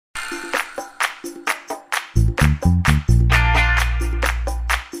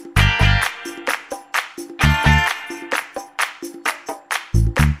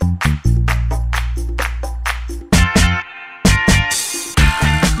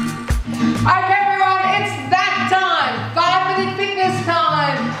Okay everyone, it's that time. 5-minute fitness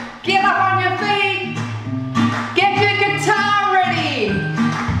time. Get up on your feet. Get your guitar ready.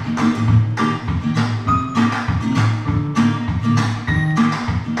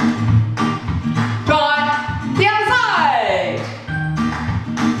 Try the other side.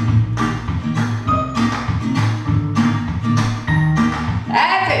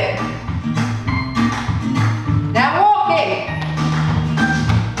 That's it. Now walking.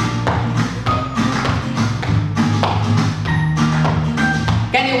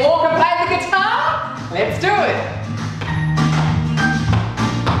 Can you walk and play the guitar? Let's do it.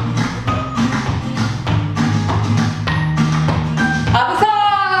 Other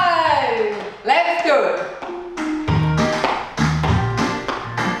side. Let's do it.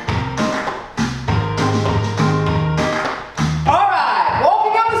 Alright,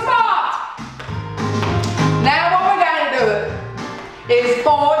 walking on the spot. Now what we're going to do is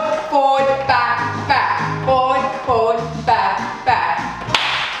forward, forward, back, back. Forward, forward, back, back.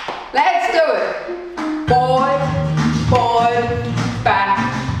 Let's do it. Forward, forward, back,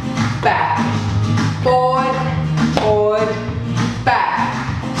 back. Forward, forward, back.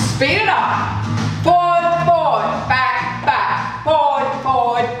 Speed it up. Forward, forward, back, back. Forward,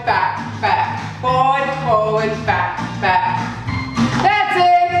 forward, back, back. Forward, forward, back, back. That's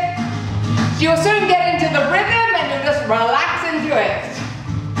it. You'll soon get into the rhythm and you'll just relax into it.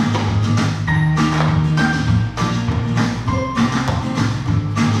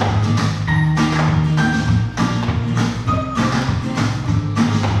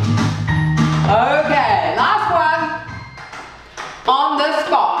 Okay, last one on the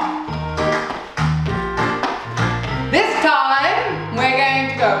spot. This time we're going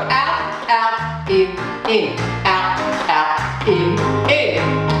to go out, out, in, out, out, in.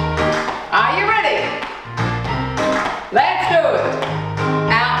 Are you ready? Let's do it.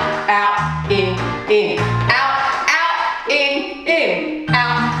 Out, out, in, out, out, in,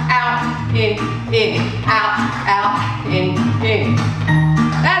 out, in, out, in.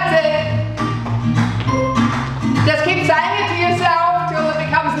 That's it. Just keep saying it to yourself till it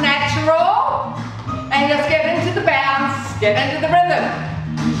becomes natural and just get into the bounce, get into the rhythm.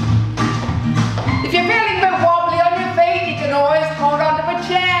 If you're feeling a bit wobbly on your feet, you can always hold onto a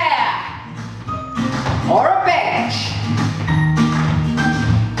chair or a bench.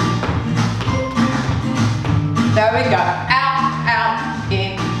 There we go. Out, out,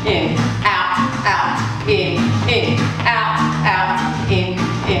 in, out, out, in, out, in,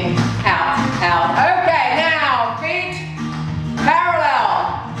 out. Okay, now feet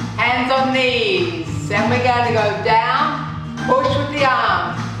parallel, hands on knees, and we're going to go down, push with the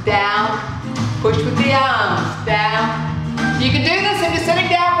arms, down, push with the arms, down. You can do this if you're sitting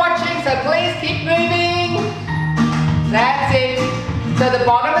down watching, so please keep moving. That's it. So the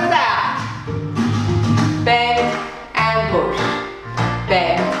bottom is out. Bend and push.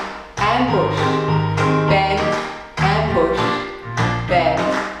 Bend and push. Bend and push. Bend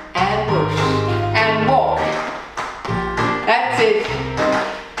and push. And walk. That's it.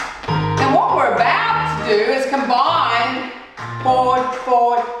 And what we're about to do is combine forward,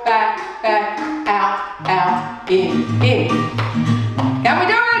 forward, back, back, out, out, in. Can we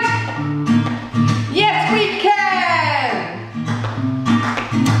do it? Yes, we can.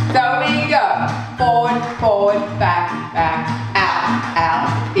 So we go. Forward, forward, back, back, out,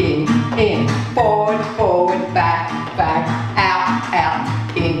 out, in. Forward, forward, back, back, out,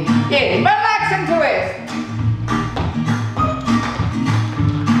 out, in. Relax and twist.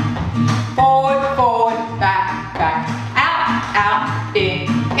 Forward, forward, back, back, out, out, in.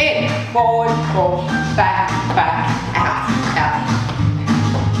 Forward, forward, back, back, out, out.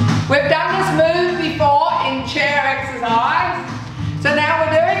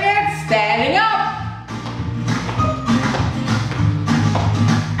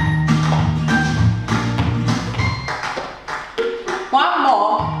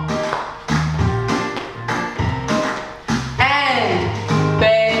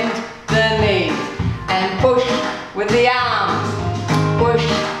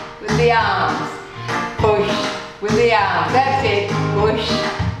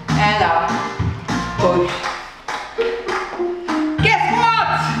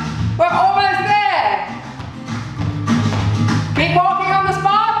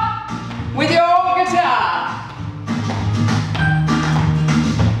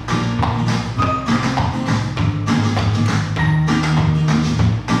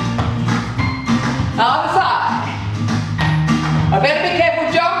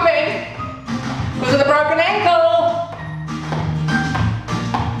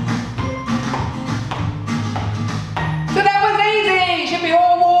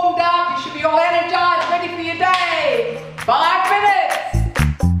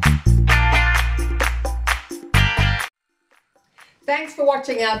 Thanks for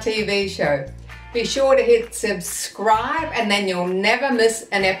watching our TV show. Be sure to hit subscribe and then you'll never miss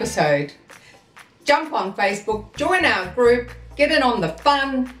an episode. Jump on Facebook, join our group, get in on the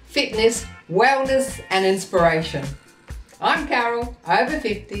fun, fitness, wellness and inspiration. I'm Carol, over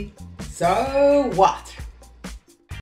 50. So what?